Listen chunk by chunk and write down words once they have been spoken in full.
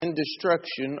and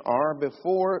destruction are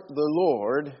before the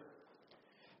Lord,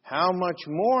 how much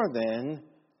more then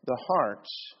the hearts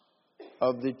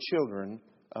of the children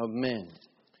of men.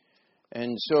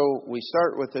 And so we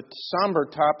start with a somber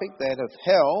topic, that of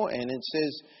hell, and it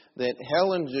says that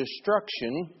hell and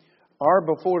destruction are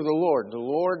before the Lord. The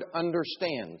Lord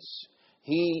understands.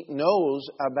 He knows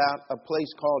about a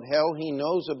place called hell. He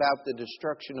knows about the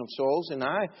destruction of souls. And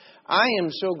I am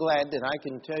so glad that I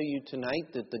can tell you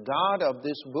tonight that the God of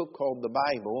this book called the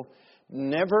Bible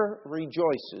never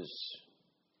rejoices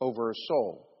over a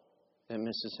soul that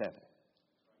misses heaven.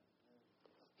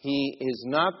 He is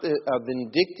not a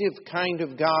vindictive kind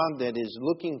of God that is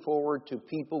looking forward to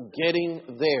people getting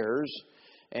theirs.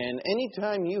 And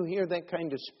anytime you hear that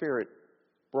kind of spirit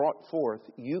brought forth,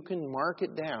 you can mark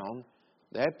it down.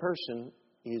 That person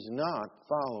is not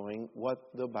following what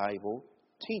the Bible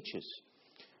teaches.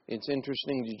 It's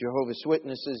interesting to Jehovah's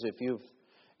Witnesses, if you've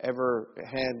ever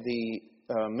had the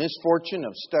misfortune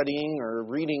of studying or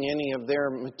reading any of their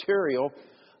material,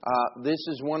 this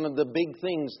is one of the big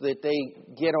things that they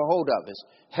get a hold of. Is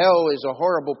hell is a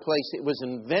horrible place. It was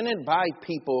invented by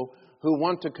people who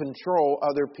want to control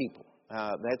other people.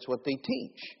 That's what they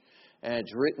teach. And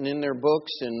it's written in their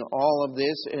books and all of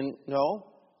this. And no,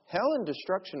 hell and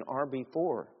destruction are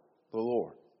before the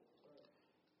Lord.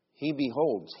 He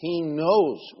beholds. He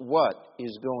knows what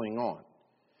is going on.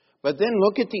 But then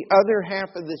look at the other half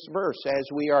of this verse. As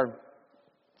we are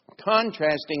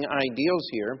contrasting ideals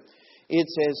here, it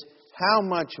says, how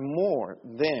much more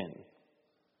then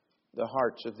the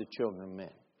hearts of the children of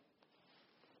men.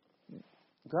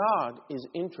 God is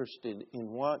interested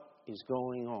in what is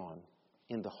going on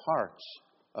in the hearts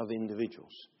of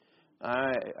individuals.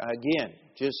 Again,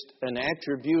 just an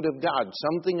attribute of God.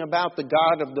 Something about the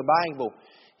God of the Bible.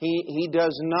 He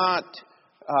does not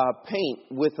paint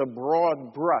with a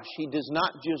broad brush. He does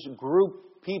not just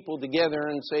group people together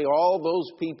and say all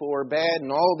those people are bad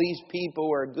and all these people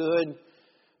are good.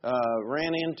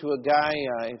 Ran into a guy,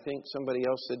 I think somebody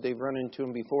else said they've run into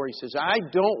him before. He says, I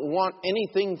don't want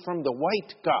anything from the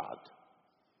white God.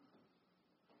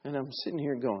 And I'm sitting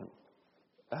here going,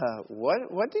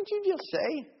 what did you just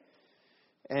say?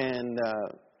 And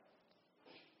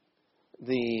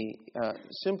the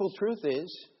simple truth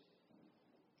is,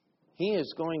 he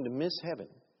is going to miss heaven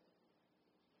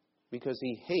because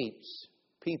he hates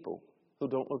people who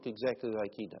don't look exactly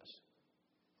like he does.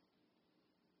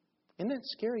 Isn't that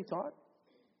a scary thought?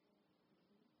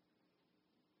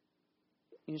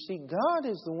 You see, God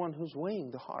is the one who's weighing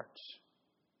the hearts.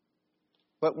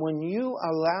 But when you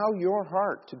allow your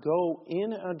heart to go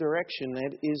in a direction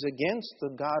that is against the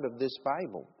God of this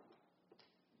Bible,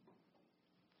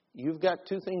 you've got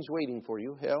two things waiting for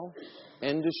you, hell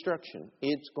and destruction.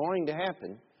 It's going to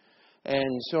happen.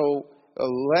 And so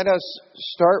let us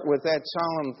start with that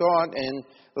solemn thought and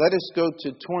let us go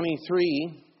to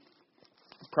 23,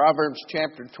 Proverbs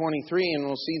chapter 23, and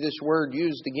we'll see this word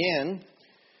used again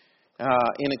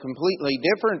in a completely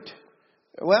different,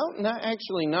 well,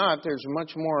 actually not. There's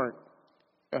much more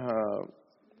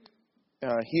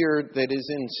here that is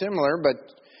in similar, but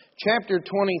chapter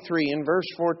 23 in verse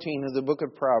 14 of the book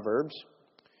of Proverbs.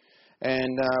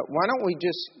 And why don't we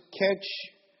just catch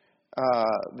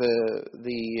the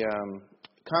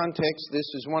context.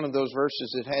 This is one of those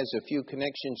verses that has a few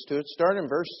connections to it. Start in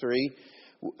verse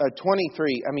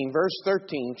verse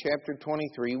 13, chapter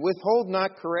 23. Withhold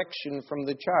not correction from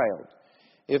the child.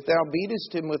 If thou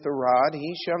beatest him with a rod,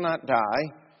 he shall not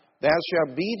die. Thou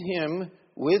shalt beat him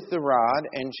with the rod,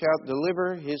 and shalt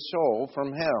deliver his soul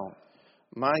from hell.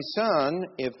 My son,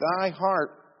 if thy heart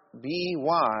be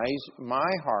wise,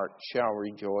 my heart shall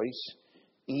rejoice,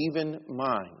 even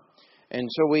mine. And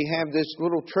so we have this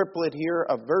little triplet here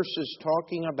of verses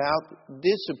talking about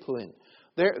discipline.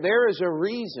 There is a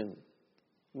reason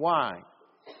why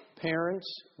parents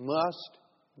must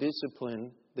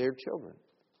discipline their children.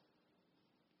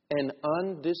 An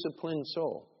undisciplined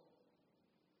soul,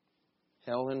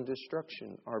 hell and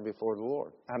destruction are before the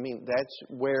Lord. I mean, that's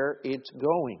where it's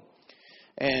going.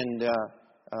 And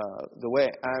the way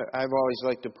I've always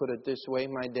liked to put it this way,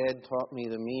 my dad taught me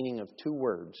the meaning of two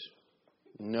words: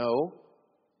 no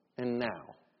and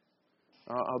now.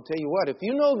 I'll tell you what, if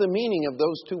you know the meaning of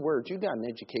those two words, you got an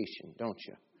education, don't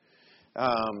you?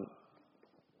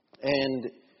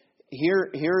 And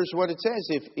here's what it says: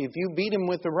 if you beat him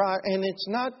with a rod, and it's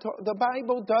not, the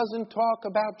Bible doesn't talk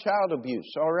about child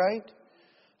abuse, all right?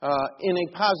 In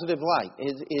a positive light.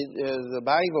 The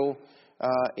Bible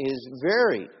is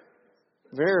very,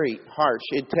 very harsh.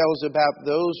 It tells about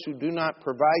those who do not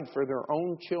provide for their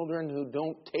own children, who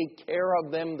don't take care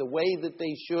of them the way that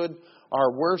they should,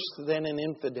 are worse than an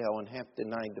infidel and have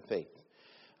denied the faith.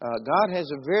 God has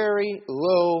a very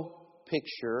low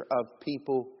picture of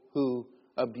people who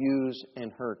abuse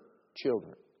and hurt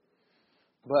children.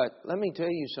 But let me tell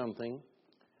you something.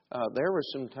 There were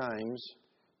some times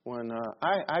when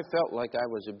I felt like I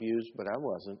was abused, but I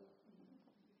wasn't.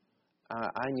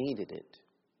 I needed it.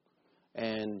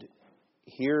 And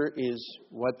here is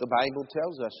what the Bible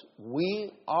tells us.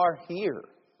 We are here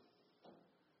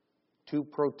to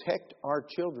protect our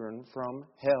children from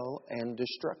hell and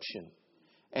destruction.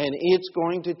 And it's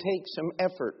going to take some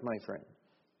effort, my friend.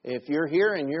 If you're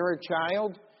here and you're a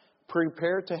child,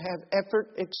 prepare to have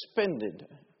effort expended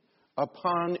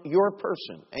upon your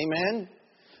person. Amen?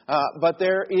 But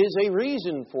there is a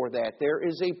reason for that. There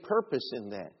is a purpose in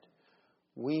that.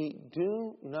 We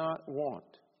do not want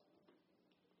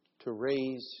to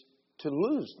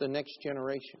lose the next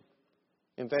generation.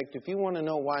 In fact, if you want to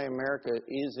know why America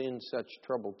is in such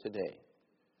trouble today,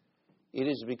 it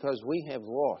is because we have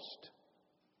lost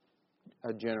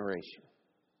a generation.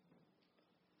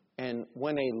 And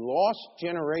when a lost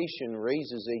generation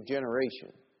raises a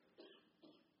generation,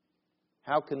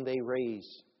 how can they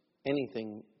raise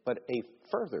anything but a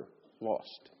further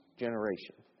lost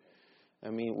generation? I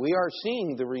mean, we are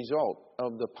seeing the result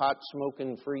of the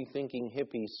pot-smoking, free-thinking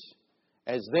hippies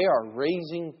as they are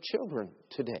raising children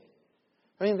today.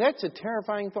 I mean, that's a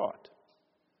terrifying thought.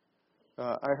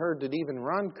 I heard that even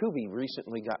Ron Kuby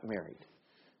recently got married,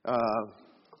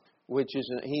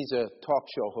 he's a talk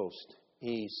show host.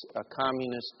 He's a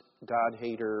communist,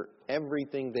 God-hater.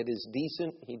 Everything that is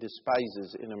decent, he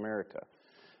despises in America.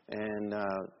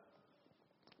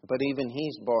 But even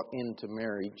he's bought into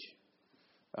marriage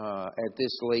at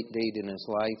this late date in his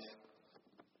life.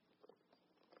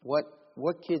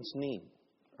 What kids need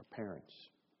are parents.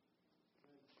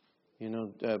 You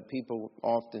know, people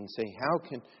often say,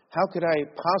 how could I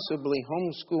possibly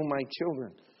homeschool my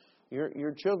children?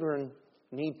 Your children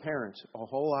need parents a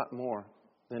whole lot more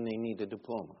than they need a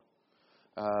diploma.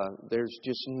 There's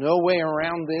just no way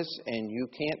around this, and you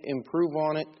can't improve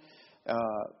on it.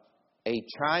 A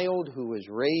child who is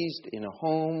raised in a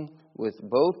home with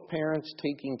both parents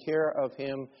taking care of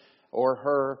him or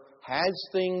her has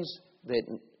things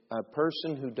that a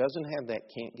person who doesn't have that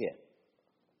can't get.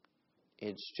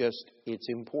 It's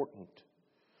important.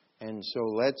 And so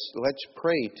let's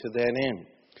pray to that end.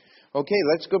 Okay,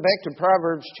 let's go back to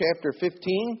Proverbs chapter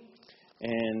 15.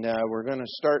 And we're going to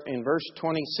start in verse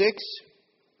 26.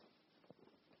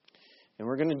 And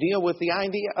we're going to deal with the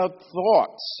idea of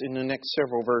thoughts in the next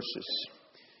several verses.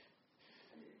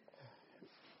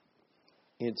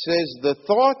 It says, "The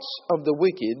thoughts of the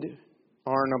wicked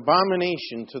are an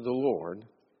abomination to the Lord,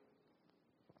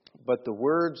 but the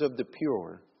words of the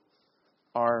pure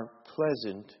are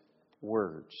pleasant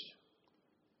words."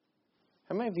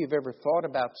 How many of you have ever thought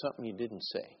about something you didn't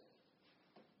say?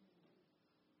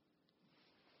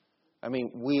 I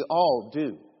mean, we all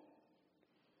do.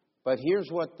 But here's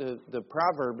what the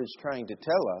proverb is trying to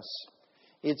tell us.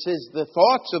 It says, the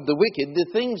thoughts of the wicked,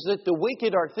 the things that the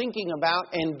wicked are thinking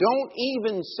about and don't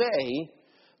even say,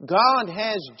 God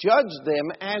has judged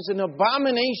them as an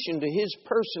abomination to His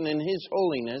person and His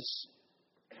holiness.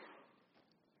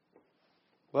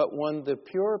 But when the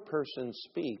pure person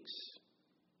speaks,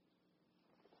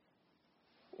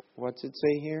 what's it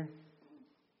say here?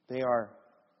 They are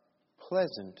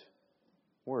pleasant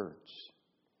words.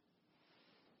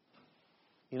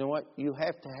 You know what? You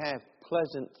have to have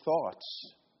pleasant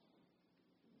thoughts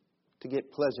to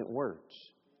get pleasant words.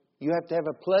 You have to have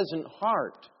a pleasant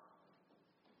heart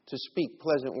to speak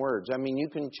pleasant words. I mean, you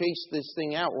can chase this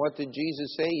thing out. What did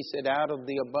Jesus say? He said, out of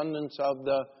the abundance of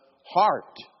the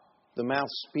heart, the mouth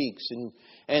speaks.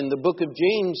 And the book of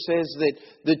James says that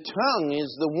the tongue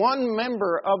is the one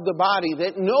member of the body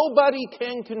that nobody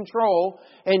can control.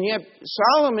 And yet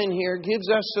Solomon here gives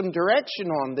us some direction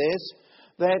on this,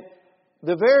 that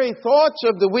the very thoughts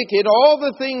of the wicked, all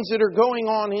the things that are going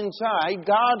on inside,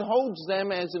 God holds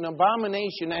them as an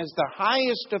abomination, as the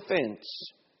highest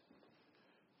offense.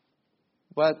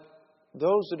 But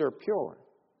those that are pure,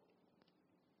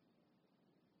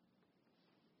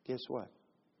 guess what?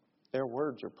 Their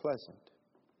words are pleasant.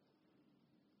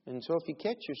 And so if you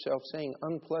catch yourself saying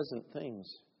unpleasant things,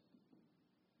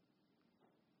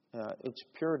 it's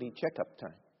purity checkup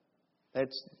time.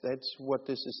 That's what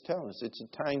this is telling us. It's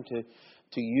a time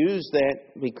to use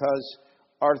that, because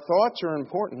our thoughts are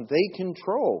important. They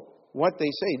control what they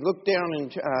say. Look down in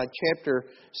chapter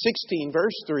 16,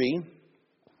 verse 3.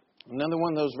 Another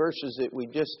one of those verses that we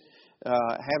just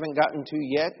haven't gotten to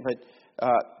yet. But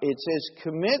it says,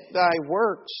 "Commit thy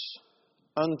works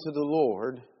unto the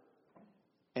Lord,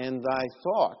 and thy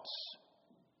thoughts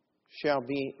shall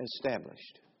be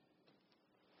established."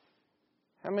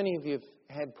 How many of you have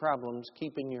had problems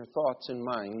keeping your thoughts in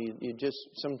mind? You just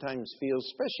sometimes feel,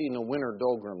 especially in the winter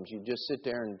doldrums, you just sit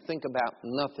there and think about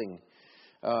nothing.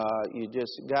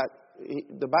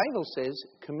 The Bible says,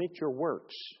 commit your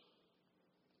works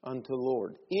unto the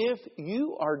Lord. If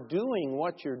you are doing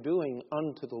what you're doing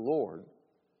unto the Lord,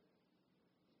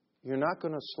 you're not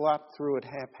going to slop through it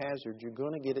haphazard. You're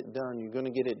going to get it done. You're going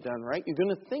to get it done right. You're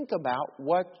going to think about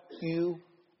what you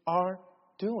are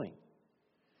doing.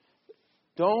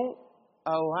 Don't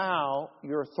allow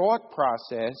your thought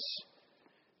process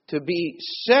to be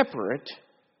separate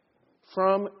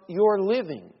from your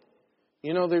living.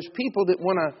 You know, there's people that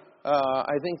want to,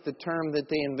 I think the term that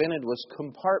they invented was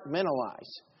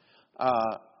compartmentalize.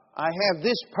 I have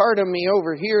this part of me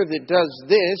over here that does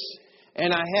this,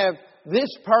 and I have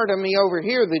this part of me over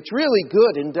here that's really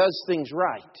good and does things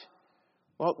right.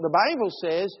 Well, the Bible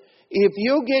says, if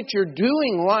you'll get your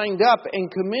doing lined up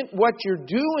and commit what you're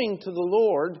doing to the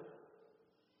Lord,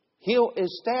 He'll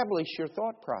establish your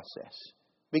thought process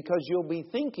because you'll be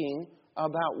thinking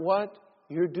about what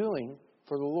you're doing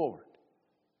for the Lord.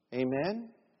 Amen?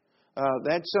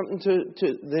 That's something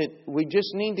that we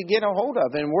just need to get a hold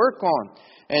of and work on.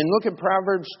 And look at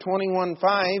Proverbs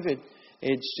 21:5.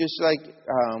 It's just like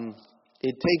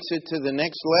it takes it to the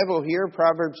next level here.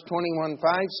 Proverbs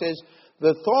 21:5 says,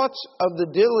 the thoughts of the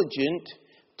diligent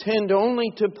tend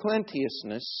only to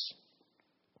plenteousness,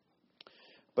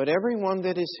 but everyone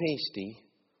that is hasty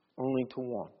only to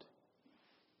want.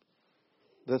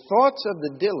 The thoughts of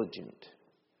the diligent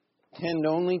tend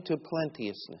only to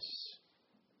plenteousness.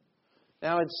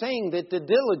 Now it's saying that the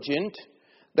diligent,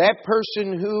 that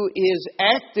person who is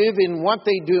active in what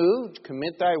they do,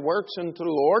 commit thy works unto the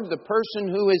Lord, the person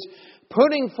who is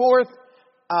putting forth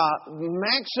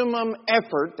maximum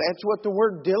effort, that's what the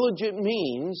word diligent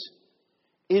means,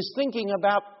 is thinking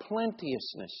about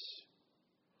plenteousness.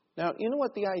 Now, you know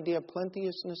what the idea of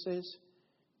plenteousness is?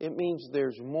 It means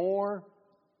there's more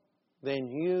than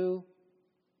you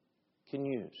can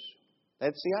use.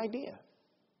 That's the idea.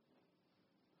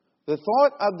 The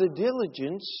thought of the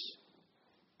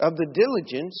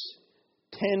diligence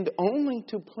tend only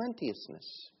to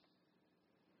plenteousness,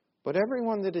 but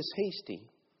everyone that is hasty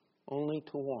only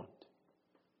to want.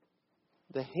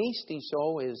 The hasty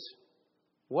soul is,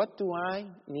 what do I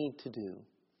need to do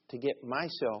to get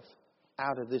myself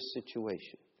out of this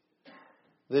situation?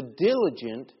 The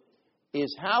diligent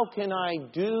is, how can I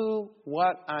do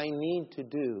what I need to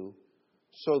do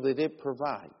so that it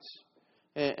provides?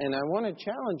 And I want to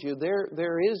challenge you.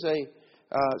 There is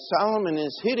Solomon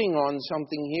is hitting on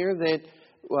something here that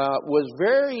was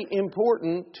very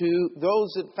important to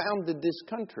those that founded this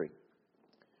country.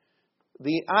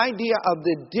 The idea of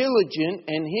the diligent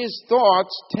and his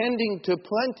thoughts tending to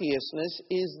plenteousness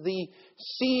is the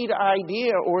seed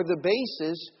idea or the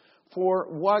basis for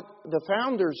what the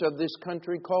founders of this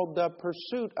country called the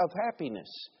pursuit of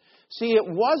happiness. See, it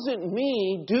wasn't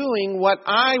me doing what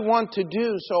I want to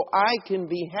do so I can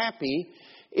be happy.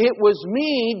 It was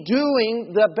me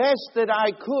doing the best that I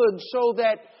could so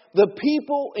that the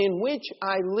people in which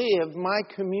I live, my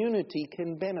community,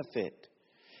 can benefit.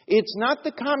 It's not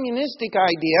the communistic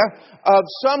idea of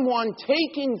someone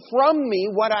taking from me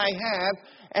what I have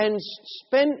and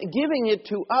giving it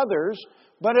to others,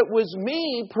 but it was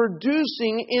me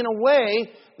producing in a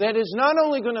way that is not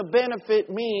only going to benefit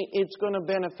me, it's going to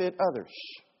benefit others.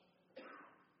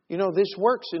 You know, this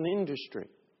works in industry.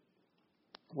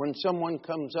 When someone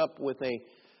comes up with a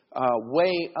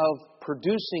way of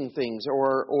producing things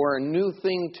or a new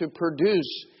thing to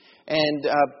produce, and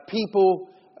people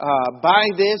buy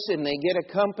this and they get a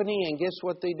company, and guess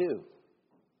what they do?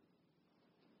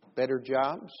 Better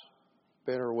jobs,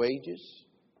 better wages.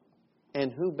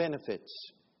 And who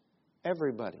benefits?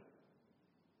 Everybody.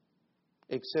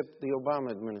 Except the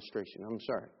Obama administration. I'm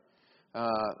sorry.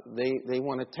 They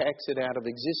want to tax it out of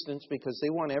existence because they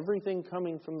want everything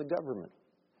coming from the government.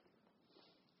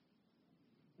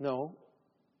 No.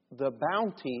 The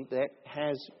bounty that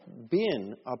has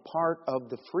been a part of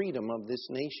the freedom of this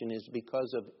nation is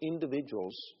because of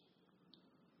individuals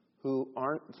who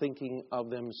aren't thinking of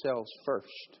themselves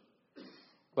first.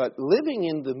 But living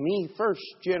in the me first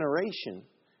generation,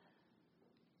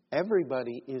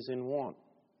 everybody is in want.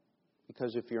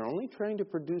 Because if you're only trying to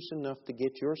produce enough to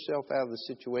get yourself out of the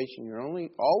situation, you're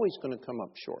always going to come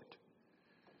up short.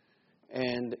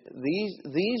 And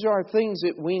these are things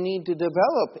that we need to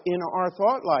develop in our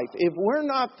thought life. If we're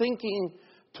not thinking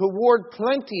toward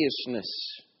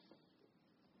plenteousness,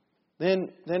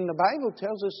 then the Bible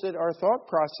tells us that our thought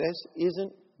process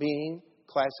isn't being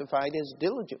classified as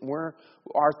diligent.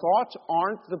 Our thoughts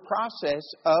aren't the process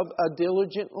of a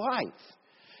diligent life.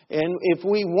 And if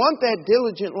we want that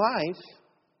diligent life,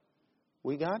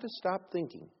 we got to stop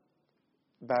thinking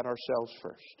about ourselves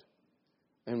first.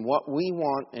 And what we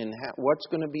want and what's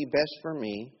going to be best for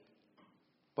me,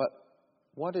 but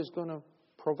what is going to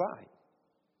provide.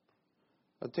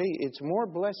 I'll tell you, it's more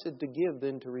blessed to give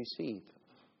than to receive.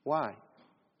 Why?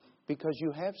 Because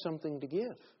you have something to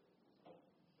give.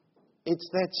 It's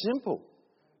that simple.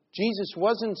 Jesus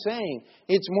wasn't saying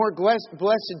it's more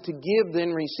blessed to give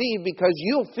than receive because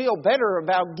you'll feel better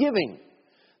about giving.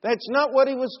 That's not what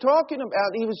He was talking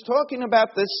about. He was talking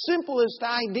about the simplest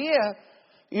idea.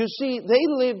 You see, they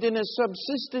lived in a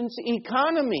subsistence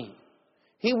economy.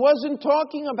 He wasn't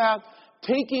talking about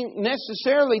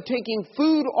necessarily taking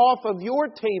food off of your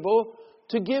table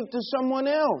to give to someone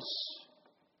else.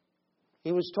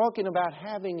 He was talking about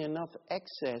having enough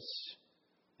excess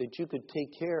that you could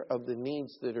take care of the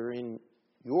needs that are in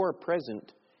your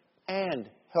present and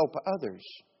help others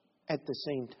at the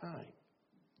same time.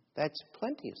 That's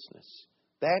plenteousness.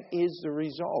 That is the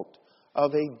result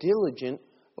of a diligent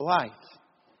life.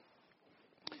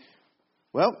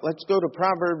 Well, let's go to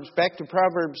back to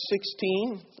Proverbs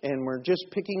 16, and we're just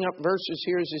picking up verses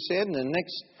here, as I said, and the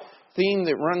next theme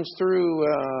that runs through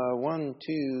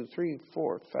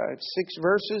 6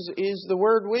 verses is the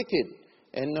word wicked.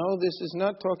 And no, this is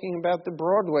not talking about the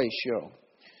Broadway show.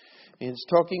 It's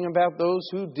talking about those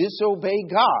who disobey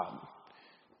God.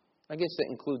 I guess that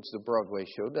includes the Broadway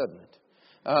show, doesn't it?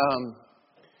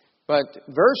 But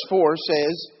verse 4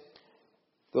 says,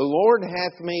 "The Lord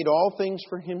hath made all things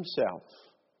for Himself,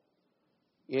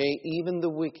 yea, even the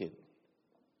wicked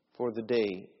for the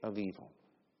day of evil."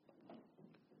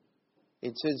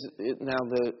 It says, now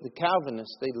the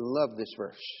Calvinists, they love this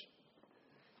verse.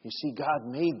 You see, God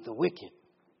made the wicked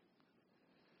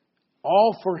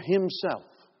all for Himself.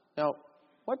 Now,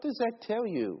 what does that tell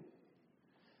you?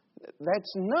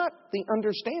 That's not the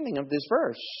understanding of this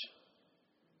verse.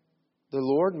 The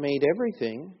Lord made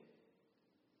everything,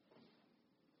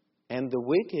 and the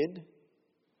wicked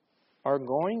are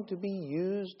going to be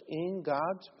used in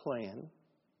God's plan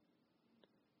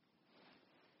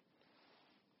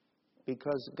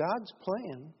because God's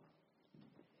plan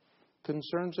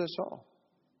concerns us all.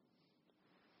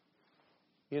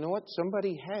 You know what?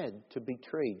 Somebody had to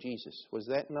betray Jesus. Was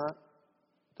that not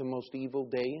the most evil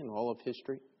day in all of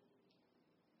history?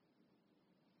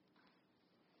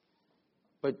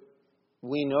 But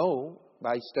we know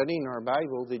by studying our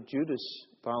Bible that Judas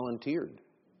volunteered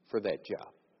for that job.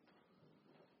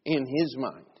 In his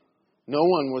mind. No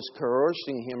one was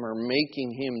coercing him or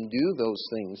making him do those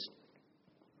things.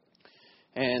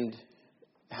 And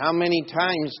how many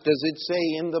times does it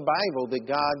say in the Bible that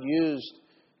God used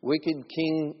wicked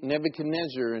King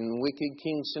Nebuchadnezzar and wicked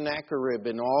King Sennacherib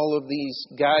and all of these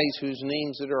guys whose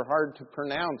names that are hard to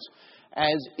pronounce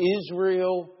as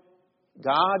Israel,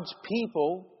 God's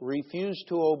people, refused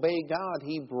to obey God?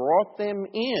 He brought them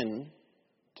in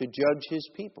to judge His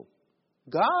people.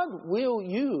 God will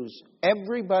use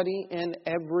everybody and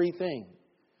everything.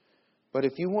 But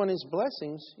if you want His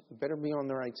blessings, you better be on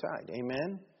the right side.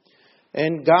 Amen?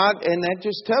 And that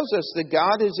just tells us that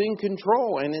God is in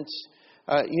control. And it's,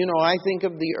 I think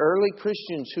of the early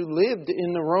Christians who lived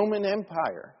in the Roman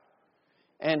Empire.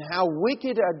 And how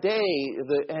wicked a day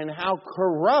and how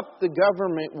corrupt the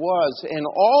government was. And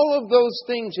all of those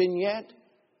things. And yet,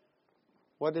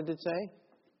 what did it say?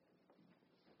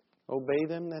 Obey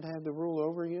them that have the rule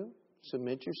over you.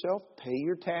 Submit yourself. Pay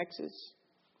your taxes.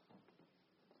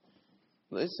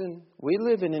 Listen, we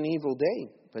live in an evil day,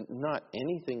 but not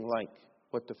anything like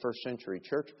what the first century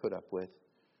church put up with.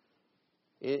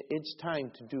 It's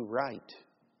time to do right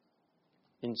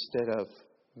instead of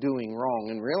doing wrong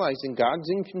and realizing God's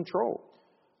in control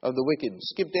of the wicked.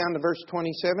 Skip down to verse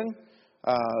 27.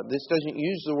 This doesn't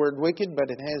use the word wicked, but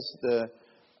it has the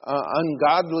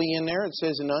ungodly in there. It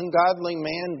says, "An ungodly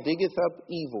man diggeth up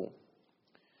evil,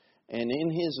 and in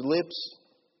his lips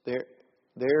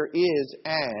there is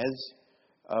as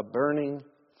a burning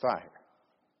fire."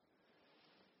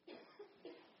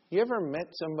 You ever met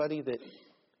somebody that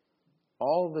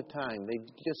all the time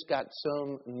they've just got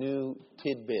some new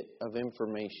tidbit of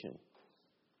information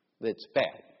that's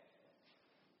bad?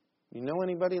 You know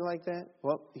anybody like that?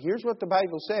 Well, here's what the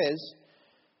Bible says.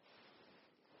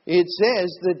 It says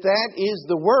that is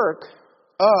the work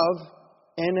of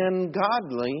an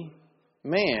ungodly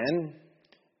man,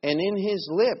 and in his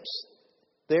lips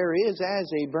there is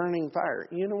as a burning fire.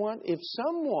 You know what? If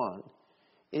someone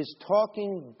is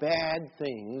talking bad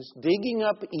things, digging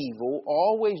up evil,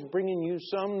 always bringing you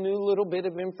some new little bit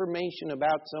of information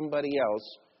about somebody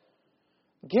else,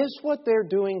 guess what they're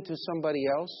doing to somebody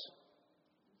else?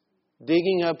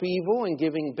 digging up evil and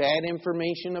giving bad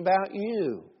information about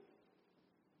you.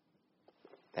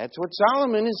 That's what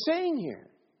Solomon is saying here.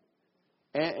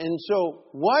 And so,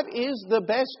 what is the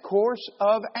best course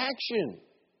of action?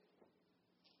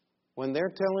 When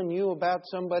they're telling you about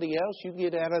somebody else, you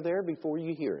get out of there before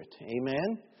you hear it.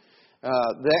 Amen?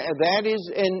 That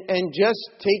is, and just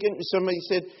taking, somebody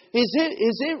said,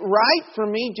 is it right for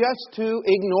me just to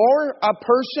ignore a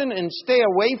person and stay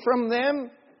away from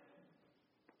them?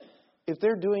 If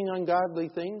they're doing ungodly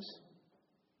things,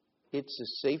 it's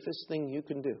the safest thing you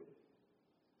can do.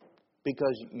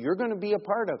 Because you're going to be a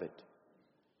part of it.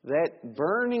 That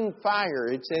burning fire,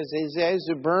 it says, is as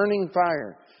a burning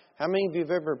fire. How many of you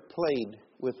have ever played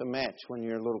with a match when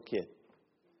you're a little kid?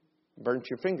 Burnt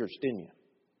your fingers, didn't you?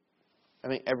 I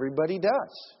mean, everybody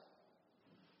does.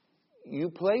 You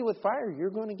play with fire, you're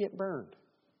going to get burned.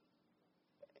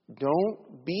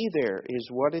 Don't be there is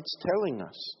what it's telling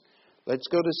us. Let's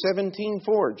go to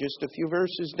 17:4, just a few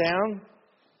verses down.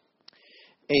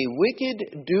 A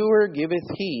wicked doer giveth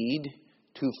heed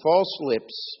to false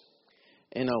lips,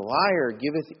 and a liar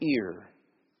giveth ear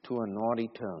to a naughty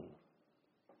tongue.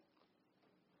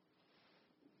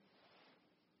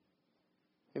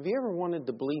 Have you ever wanted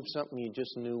to believe something you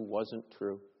just knew wasn't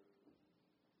true?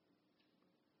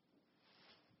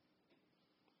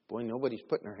 Boy, nobody's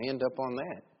putting their hand up on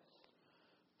that.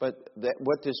 But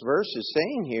what this verse is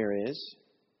saying here is,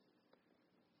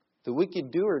 the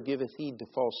wicked doer giveth heed to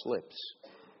false lips.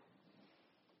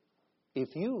 If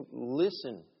you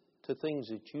listen to things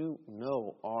that you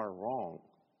know are wrong,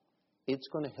 it's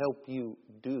going to help you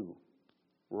do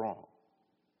wrong.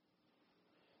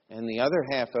 And the other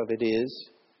half of it is,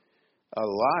 a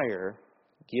liar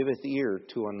giveth ear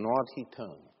to a naughty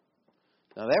tongue.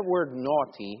 Now that word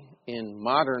naughty in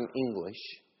modern English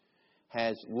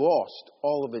has lost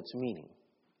all of its meaning.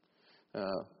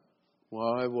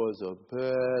 Well, I was a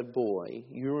bad boy.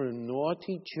 You're a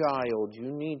naughty child. You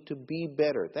need to be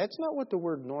better. That's not what the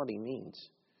word naughty means.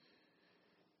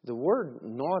 The word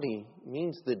naughty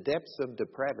means the depths of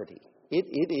depravity. It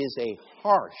is a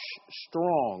harsh,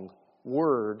 strong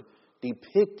word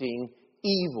depicting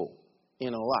evil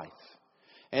in a life.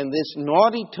 And this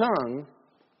naughty tongue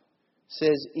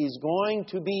says is going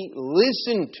to be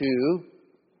listened to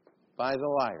by the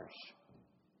liars.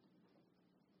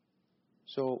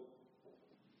 So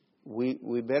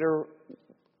we better,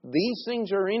 these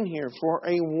things are in here for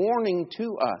a warning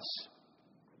to us.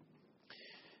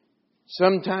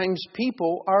 Sometimes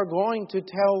people are going to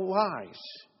tell lies.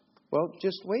 Well,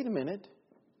 just wait a minute.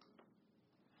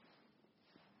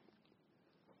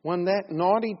 When that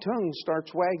naughty tongue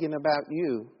starts wagging about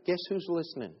you, guess who's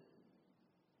listening?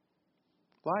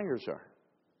 Liars are.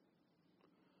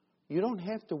 You don't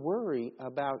have to worry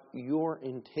about your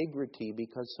integrity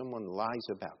because someone lies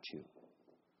about you.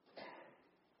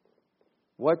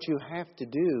 What you have to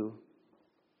do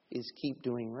is keep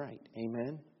doing right.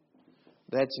 Amen?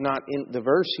 That's not in the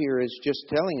verse here is just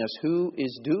telling us who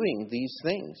is doing these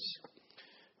things.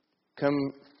 Come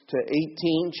to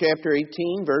chapter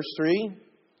 18, verse 3.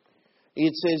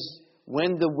 It says,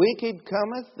 when the wicked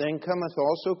cometh, then cometh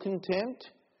also contempt,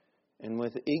 and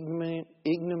with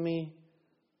ignominy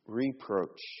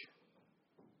reproach.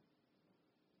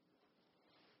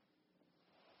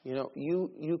 You know,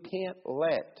 you can't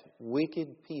let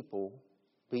wicked people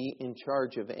be in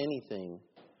charge of anything,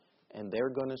 and they're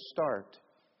going to start.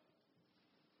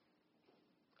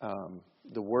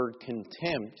 The word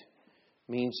contempt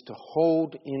means to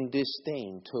hold in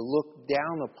disdain, to look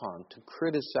down upon, to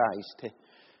criticize.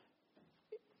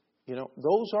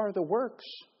 Those are the works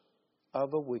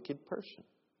of a wicked person.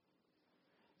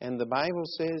 And the Bible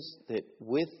says that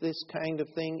with this kind of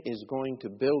thing is going to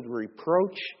build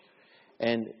reproach.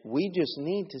 And we just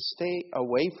need to stay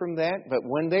away from that. But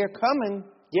when they're coming,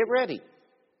 get ready.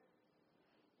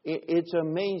 It's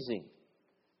amazing.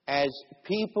 As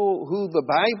people who the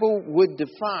Bible would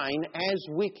define as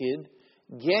wicked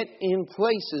get in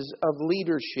places of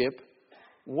leadership,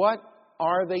 what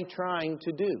are they trying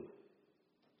to do?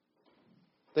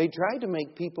 They try to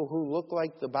make people who look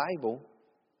like the Bible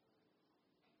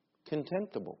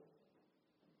contemptible.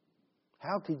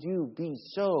 How could you be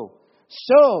so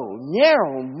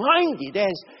narrow-minded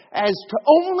as to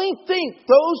only think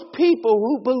those people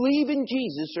who believe in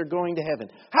Jesus are going to heaven?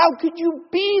 How could you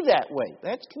be that way?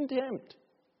 That's contempt.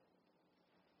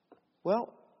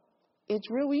 Well, it's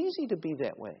real easy to be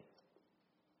that way.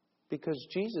 Because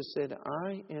Jesus said,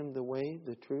 I am the way,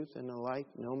 the truth, and the life.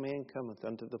 No man cometh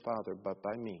unto the Father but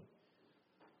by me.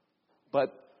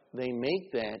 But they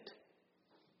make that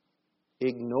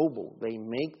ignoble. They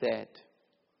make that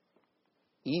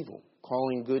evil.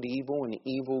 Calling good evil and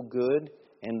evil good.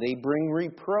 and they bring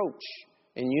reproach.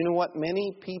 And you know what?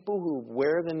 Many people who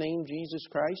wear the name Jesus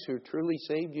Christ, who are truly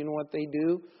saved, you know what they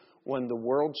do when the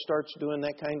world starts doing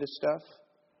that kind of stuff?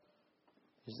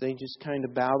 Is they just kind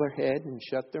of bow their head and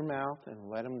shut their mouth and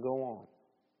let them go on.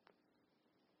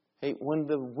 Hey, when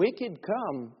the wicked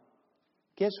come,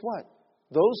 guess what?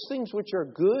 Those things which are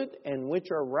good and which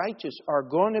are righteous are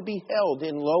going to be held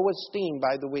in low esteem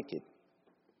by the wicked.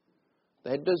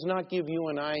 That does not give you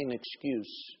and I an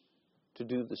excuse to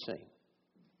do the same.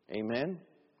 Amen?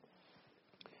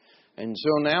 And so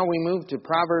now we move to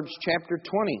Proverbs chapter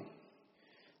 20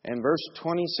 and verse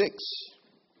 26.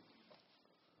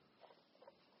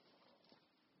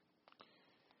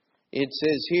 It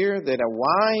says here that a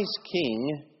wise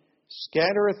king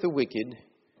scattereth the wicked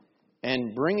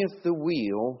and bringeth the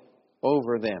weal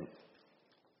over them.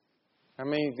 How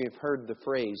many of you have heard the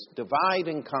phrase, divide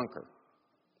and conquer?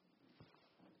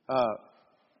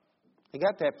 I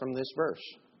got that from this verse.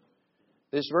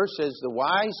 This verse says, the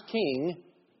wise king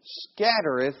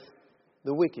scattereth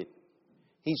the wicked.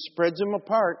 He spreads them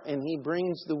apart and he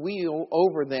brings the wheel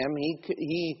over them.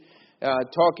 He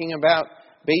talking about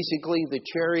basically the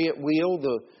chariot wheel,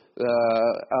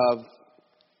 of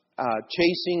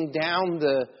chasing down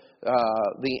the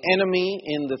enemy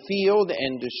in the field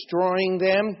and destroying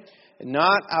them,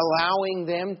 not allowing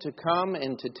them to come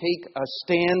and to take a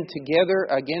stand together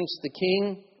against the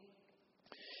king.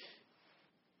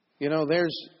 You know,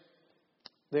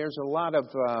 there's a lot of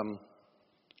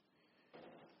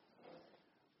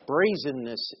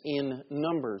brazenness in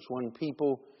numbers when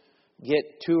people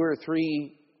get 2 or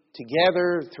 3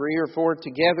 together, 3 or 4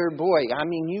 together. Boy, I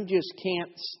mean, you just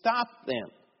can't stop them.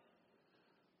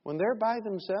 When they're by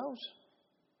themselves,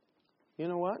 you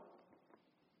know what?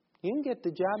 You can get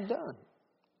the job done.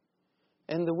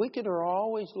 And the wicked are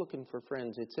always looking for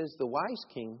friends. It says the wise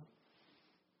king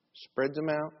spreads them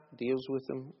out, deals with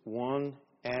them one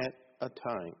at a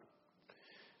time.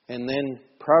 And then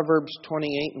Proverbs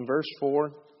 28 and verse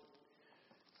 4.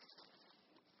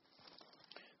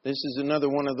 This is another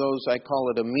one of those, I call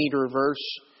it a meter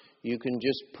verse. You can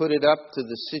just put it up to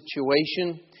the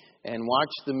situation and watch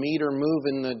the meter move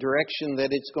in the direction that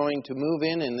it's going to move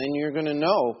in, and then you're going to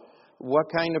know what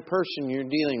kind of person you're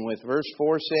dealing with. Verse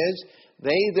 4 says,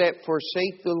 they that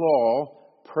forsake the law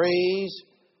praise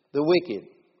the wicked,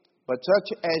 but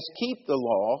such as keep the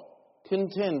law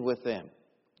contend with them.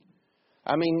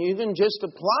 I mean, you can just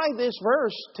apply this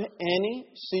verse to any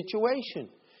situation.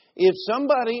 If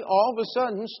somebody all of a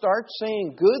sudden starts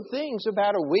saying good things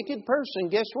about a wicked person,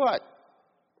 guess what?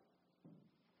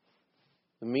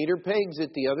 The meter pegs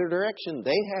it the other direction.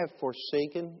 They have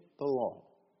forsaken the law.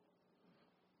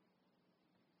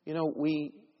 You know,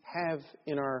 we have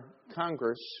in our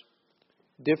Congress,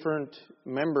 different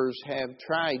members have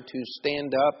tried to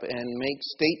stand up and make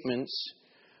statements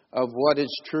of what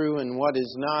is true and what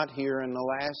is not here in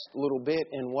the last little bit.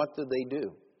 And what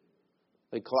do?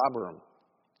 They clobber them.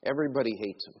 Everybody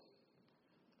hates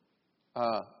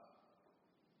them.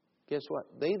 Guess what?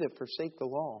 They that forsake the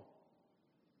law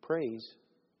praise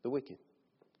the wicked.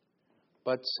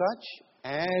 But such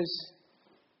as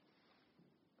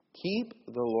keep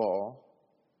the law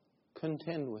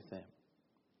contend with them.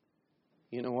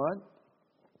 You know what?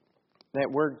 That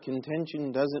word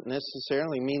contention doesn't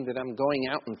necessarily mean that I'm going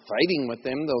out and fighting with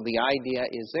them, though the idea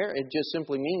is there. It just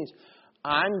simply means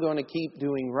I'm going to keep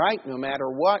doing right no matter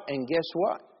what. And guess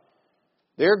what?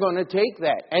 They're going to take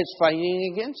that as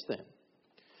fighting against them.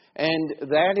 And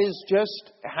that is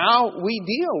just how we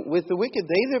deal with the wicked.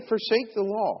 They that forsake the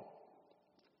law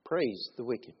praise the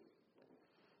wicked.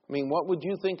 I mean, what would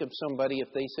you think of somebody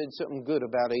if they said something good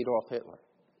about Adolf Hitler?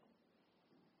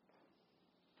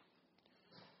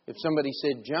 If somebody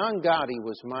said, John Gotti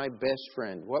was my best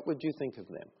friend, what would you think of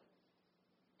them?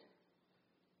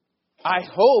 I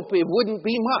hope it wouldn't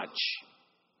be much.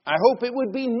 I hope it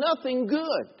would be nothing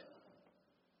good.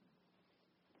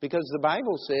 Because the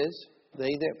Bible says, they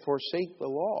that forsake the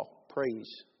law praise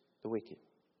the wicked.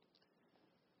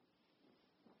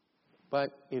 But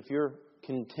if you're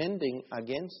contending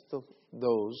against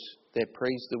those that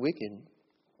praise the wicked,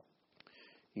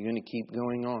 you're going to keep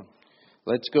going on.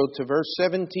 Let's go to verse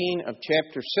 17 of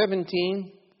chapter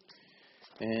 17.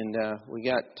 And we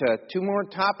got 2 more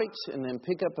topics and then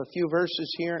pick up a few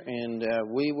verses here. And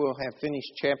we will have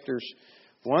finished chapters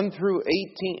 1 through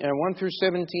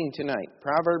 17 tonight.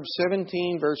 Proverbs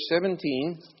 17, verse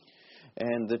 17.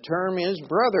 And the term is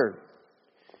brother.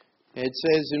 It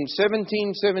says in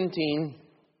 17:17,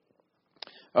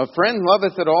 a friend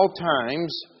loveth at all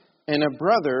times, and a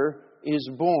brother is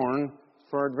born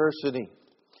for adversity.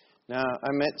 Now,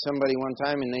 I met somebody one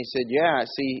time and they said, yeah,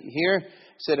 see, here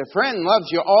said, a friend loves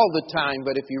you all the time,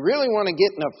 but if you really want to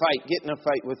get in a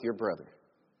fight with your brother.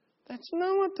 That's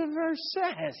not what the verse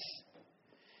says.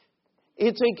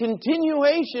 It's a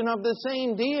continuation of the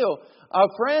same deal. A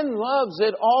friend loves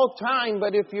at all time,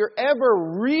 but if you're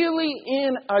ever really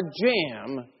in a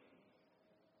jam,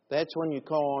 that's when you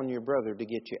call on your brother to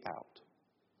get you out.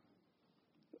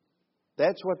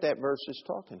 That's what that verse is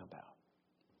talking about.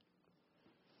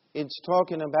 It's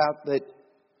talking about that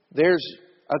there's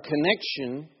a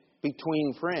connection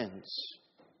between friends.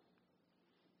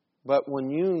 But when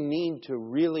you need to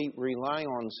really rely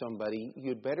on somebody,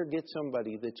 you'd better get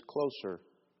somebody that's closer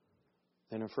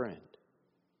than a friend.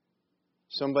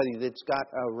 Somebody that's got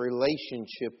a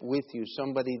relationship with you.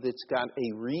 Somebody that's got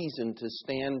a reason to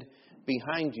stand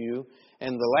behind you.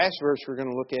 And the last verse we're going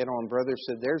to look at on brother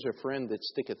said, there's a friend that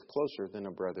sticketh closer than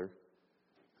a brother.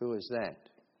 Who is that?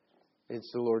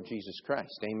 It's the Lord Jesus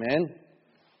Christ. Amen?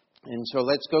 And so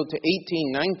let's go to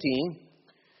 18:19.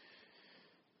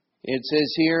 It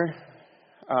says here,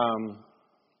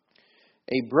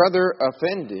 a brother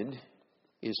offended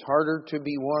is harder to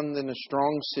be won than a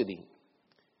strong city,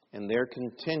 and their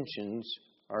contentions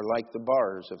are like the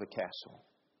bars of a castle.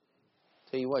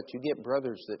 Tell you what, you get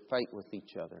brothers that fight with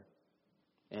each other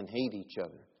and hate each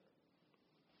other.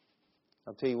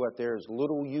 I'll tell you what, there is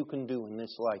little you can do in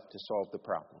this life to solve the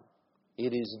problem.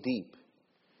 It is deep.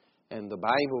 And the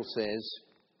Bible says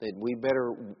that we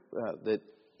better, that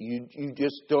you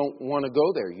just don't want to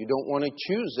go there. You don't want to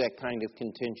choose that kind of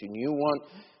contention. You want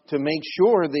to make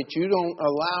sure that you don't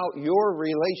allow your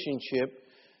relationship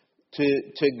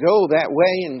to go that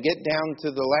way. And get down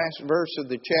to the last verse of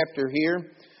the chapter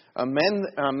here. A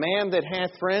man that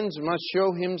hath friends must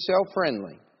show himself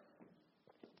friendly.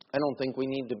 I don't think we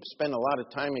need to spend a lot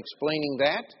of time explaining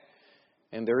that.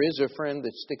 And there is a friend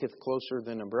that sticketh closer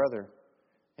than a brother.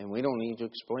 And we don't need to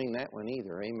explain that one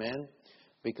either. Amen?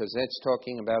 Because that's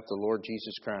talking about the Lord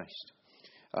Jesus Christ.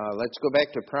 Let's go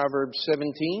back to Proverbs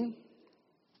 17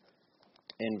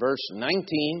 and verse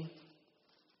 19.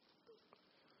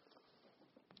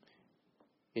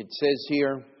 It says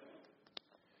here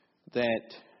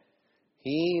that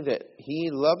he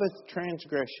loveth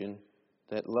transgression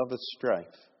that loveth strife,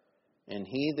 and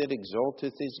he that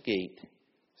exalteth his gate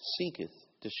seeketh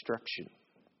destruction.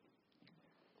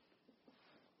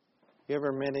 You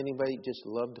ever met anybody that just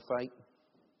loved to fight?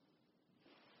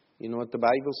 You know what the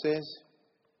Bible says?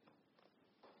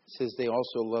 It says they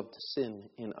also love to sin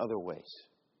in other ways.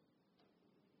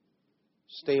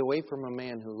 Stay away from a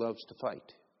man who loves to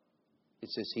fight. It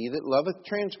says, he that loveth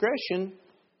transgression,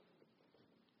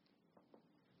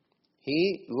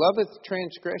 he loveth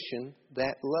transgression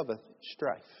that loveth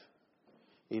strife.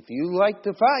 If you like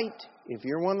to fight, if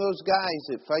you're one of those guys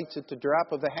that fights at the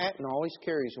drop of a hat and always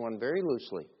carries one very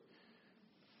loosely,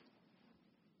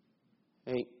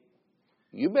 hey,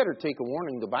 you better take a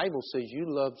warning. The Bible says you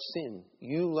love sin.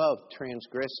 You love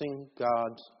transgressing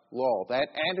God's law. That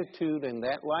attitude and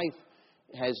that life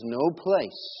has no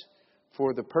place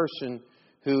for the person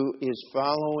who is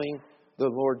following the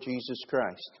Lord Jesus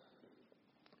Christ.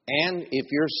 And if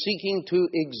you're seeking to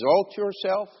exalt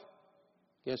yourself,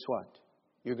 guess what?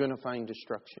 You're going to find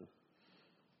destruction.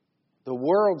 The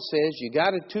world says you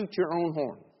got to toot your own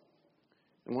horn.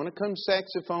 And when it comes to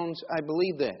saxophones, I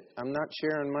believe that. I'm not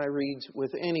sharing my reeds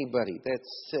with anybody.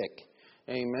 That's sick.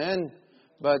 Amen.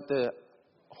 But the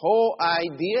whole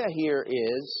idea here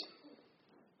is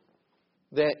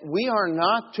that we are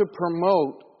not to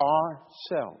promote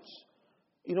ourselves.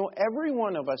 You know, every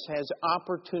one of us has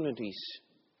opportunities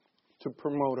to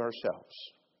promote ourselves.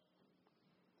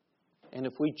 And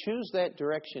if we choose that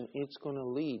direction, it's going to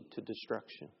lead to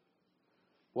destruction.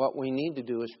 What we need to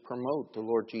do is promote the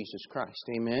Lord Jesus Christ.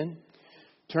 Amen?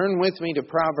 Turn with me to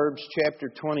Proverbs chapter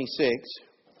 26.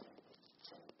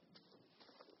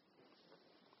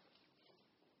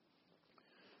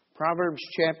 Proverbs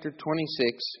chapter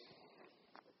 26.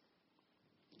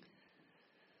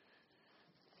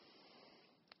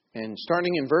 And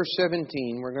starting in verse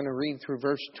 17, we're going to read through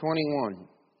verse 21.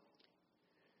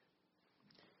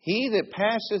 He that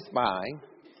passeth by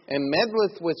and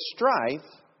meddleth with strife,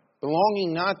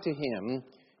 belonging not to him,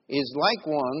 is like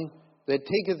one that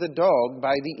taketh a dog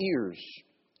by the ears,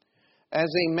 as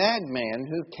a madman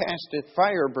who casteth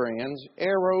firebrands,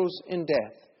 arrows, and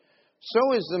death.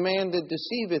 So is the man that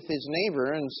deceiveth his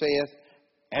neighbor, and saith,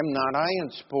 Am not I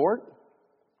in sport?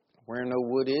 Where no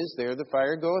wood is, there the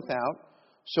fire goeth out.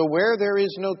 So where there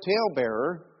is no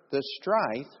talebearer, the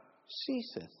strife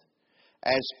ceaseth.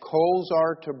 As coals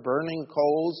are to burning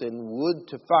coals, and wood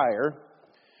to fire,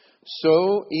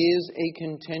 so is a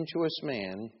contentious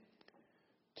man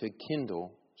to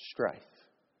kindle strife.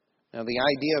 Now, the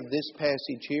idea of this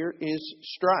passage here is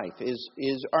strife,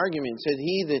 is argument. It said,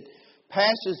 he that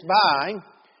passes by,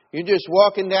 you're just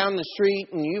walking down the street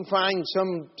and you find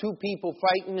two people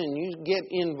fighting and you get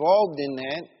involved in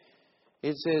that.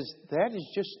 It says, that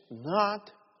is just not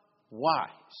wise.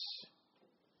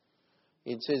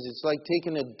 It says it's like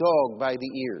taking a dog by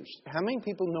the ears. How many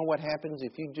people know what happens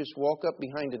if you just walk up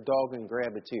behind a dog and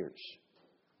grab its ears?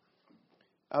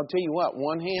 I'll tell you what,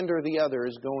 one hand or the other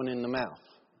is going in the mouth.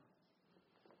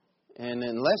 And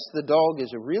unless the dog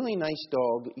is a really nice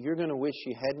dog, you're going to wish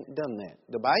you hadn't done that.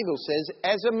 The Bible says,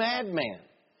 as a madman.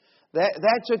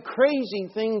 That's a crazy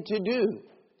thing to do.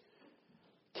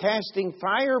 Casting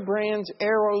firebrands,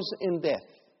 arrows, and death.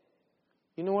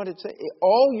 You know what it says?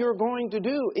 All you're going to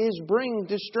do is bring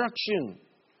destruction.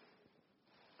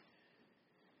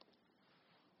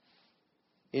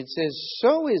 It says,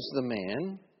 so is the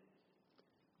man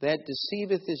that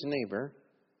deceiveth his neighbor,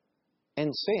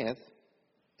 and saith,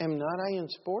 am not I in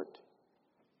sport?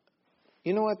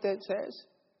 You know what that says?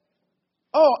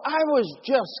 Oh, I was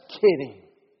just kidding.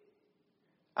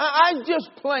 I'm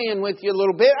just playing with you a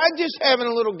little bit. I'm just having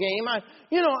a little game.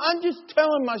 I'm just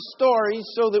telling my stories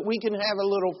so that we can have a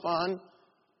little fun.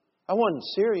 I wasn't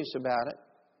serious about it.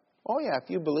 Oh yeah, if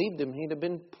you believed him, he'd have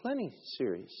been plenty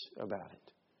serious about it.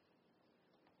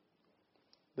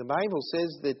 The Bible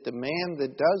says that the man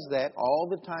that does that all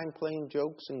the time, playing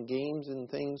jokes and games and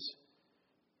things,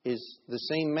 is the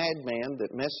same madman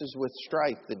that messes with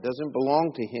strife that doesn't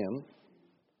belong to him.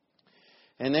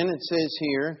 And then it says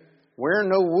here, where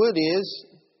no wood is,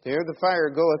 there the fire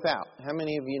goeth out. How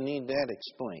many of you need that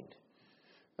explained?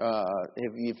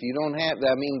 If you don't have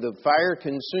that, the fire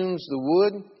consumes the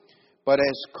wood, but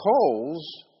as coals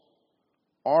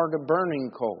are the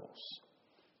burning coals.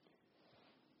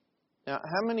 Now,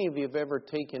 how many of you have ever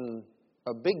taken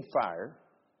a big fire,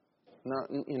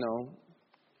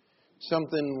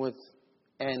 something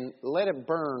and let it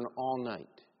burn all night?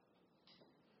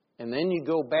 And then you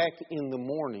go back in the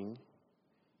morning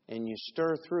and you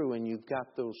stir through and you've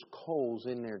got those coals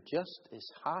in there just as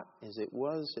hot as it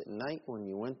was at night when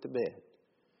you went to bed.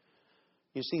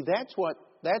 You see, that's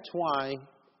why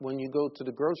when you go to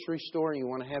the grocery store and you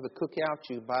want to have a cookout,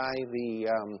 you buy the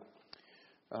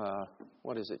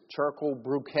charcoal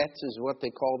briquettes is what they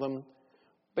call them.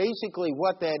 Basically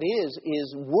what that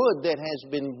is wood that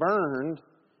has been burned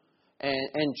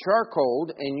and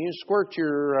charcoaled, and you squirt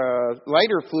your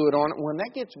lighter fluid on it. When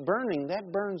that gets burning,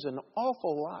 that burns an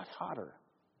awful lot hotter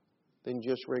than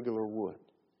just regular wood.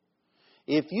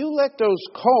 If you let those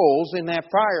coals in that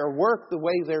fire work the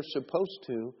way they're supposed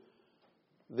to,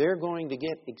 they're going to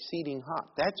get exceeding hot.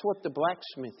 That's what the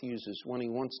blacksmith uses when he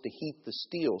wants to heat the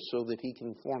steel so that he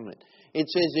can form it. It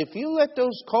says if you let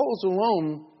those coals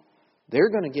alone, they're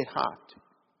going to get hot.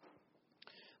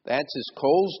 That's as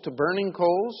coals to burning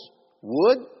coals,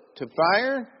 wood to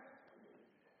fire.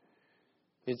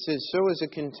 It says, so is a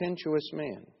contentious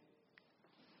man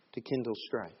to kindle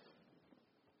strife.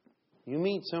 You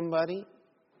meet somebody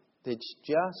that's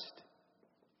just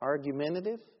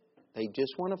argumentative. They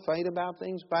just want to fight about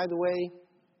things. By the way,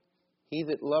 he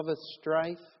that loveth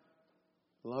strife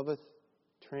loveth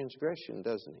transgression,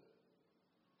 doesn't he?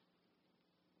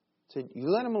 Said, you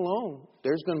let him alone,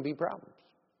 there's going to be problems.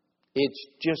 It's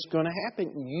just going to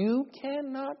happen. You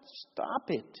cannot stop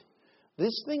it.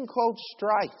 This thing called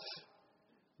strife,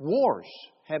 wars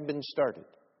have been started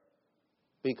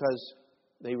because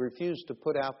they refused to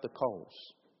put out the coals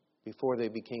before they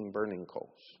became burning coals.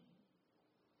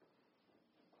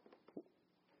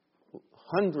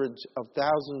 Hundreds of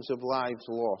thousands of lives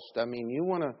lost. I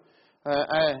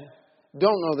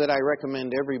don't know that I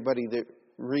recommend everybody that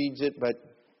reads it, but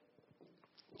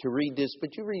to read this, but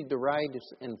you read the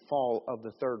rise and fall of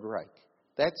the Third Reich.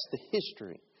 That's the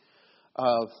history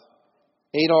of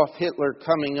Adolf Hitler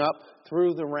coming up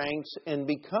through the ranks and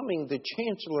becoming the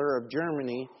Chancellor of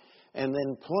Germany and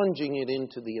then plunging it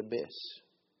into the abyss.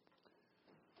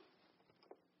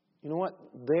 You know what?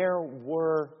 There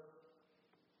were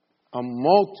a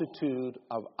multitude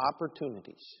of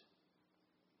opportunities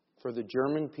for the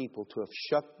German people to have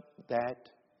shut that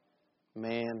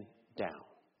man down.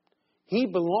 He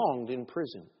belonged in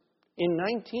prison. In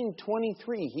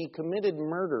 1923, he committed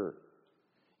murder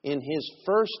in his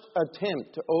first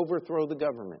attempt to overthrow the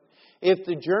government. If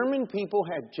the German people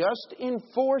had just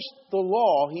enforced the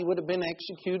law, he would have been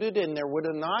executed and there would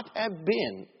not have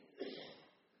been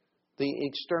the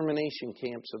extermination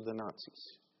camps of the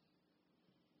Nazis.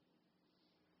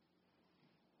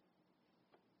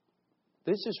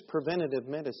 This is preventative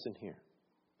medicine here.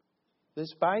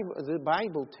 The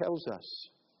Bible tells us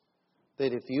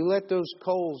that if you let those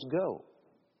coals go,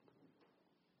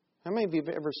 How many of you have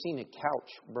ever seen a couch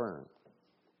burn?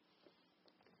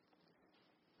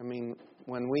 I mean,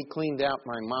 when we cleaned out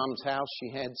my mom's house,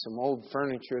 she had some old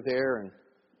furniture there,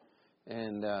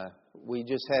 and we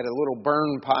just had a little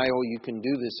burn pile. You can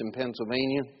do this in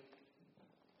Pennsylvania.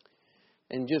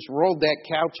 And just rolled that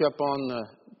couch up on the...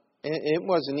 It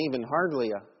wasn't even hardly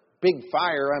a big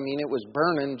fire. I mean, it was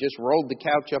burning. Just rolled the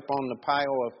couch up on the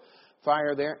pile of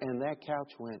fire there, and that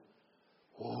couch went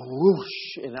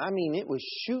whoosh. And I mean, it was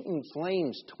shooting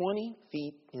flames 20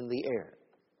 feet in the air.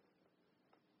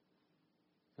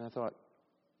 And I thought,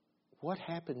 what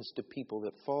happens to people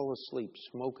that fall asleep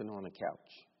smoking on a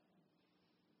couch?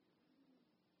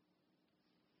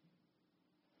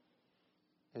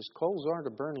 As coals are to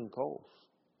burning coals.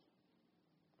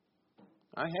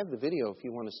 I have the video if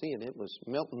you want to see it. It was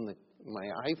melting my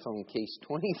iPhone case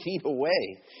 20 feet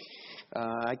away.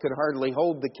 I could hardly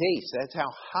hold the case. That's how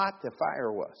hot the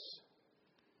fire was.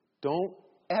 Don't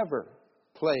ever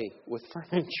play with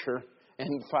furniture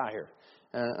and fire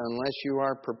unless you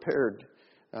are prepared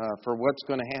for what's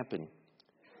going to happen.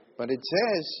 But it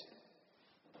says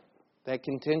that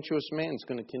contentious man is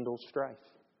going to kindle strife.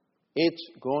 It's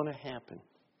going to happen.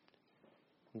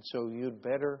 And so you'd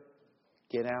better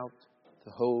get out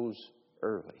the hose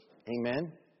early.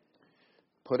 Amen?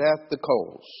 Put out the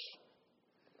coals.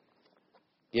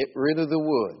 Get rid of the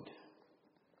wood.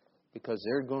 Because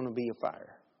there's going to be a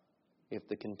fire if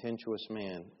the contentious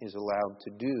man is allowed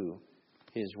to do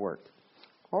his work.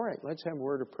 All right, let's have a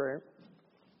word of prayer.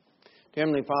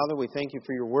 Heavenly Father, we thank you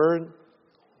for your word.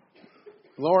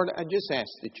 Lord, I just ask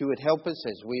that you would help us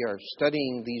as we are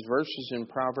studying these verses in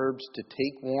Proverbs to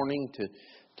take warning,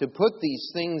 to put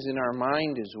these things in our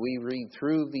mind as we read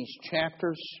through these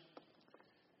chapters.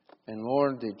 And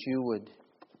Lord, that you would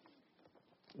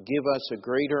give us a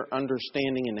greater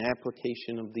understanding and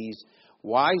application of these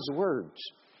wise words,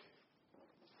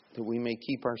 that we may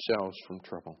keep ourselves from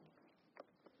trouble.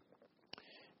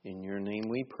 In your name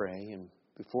we pray. And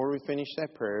before we finish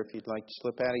that prayer, if you'd like to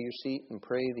slip out of your seat and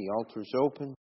pray, the altar's open.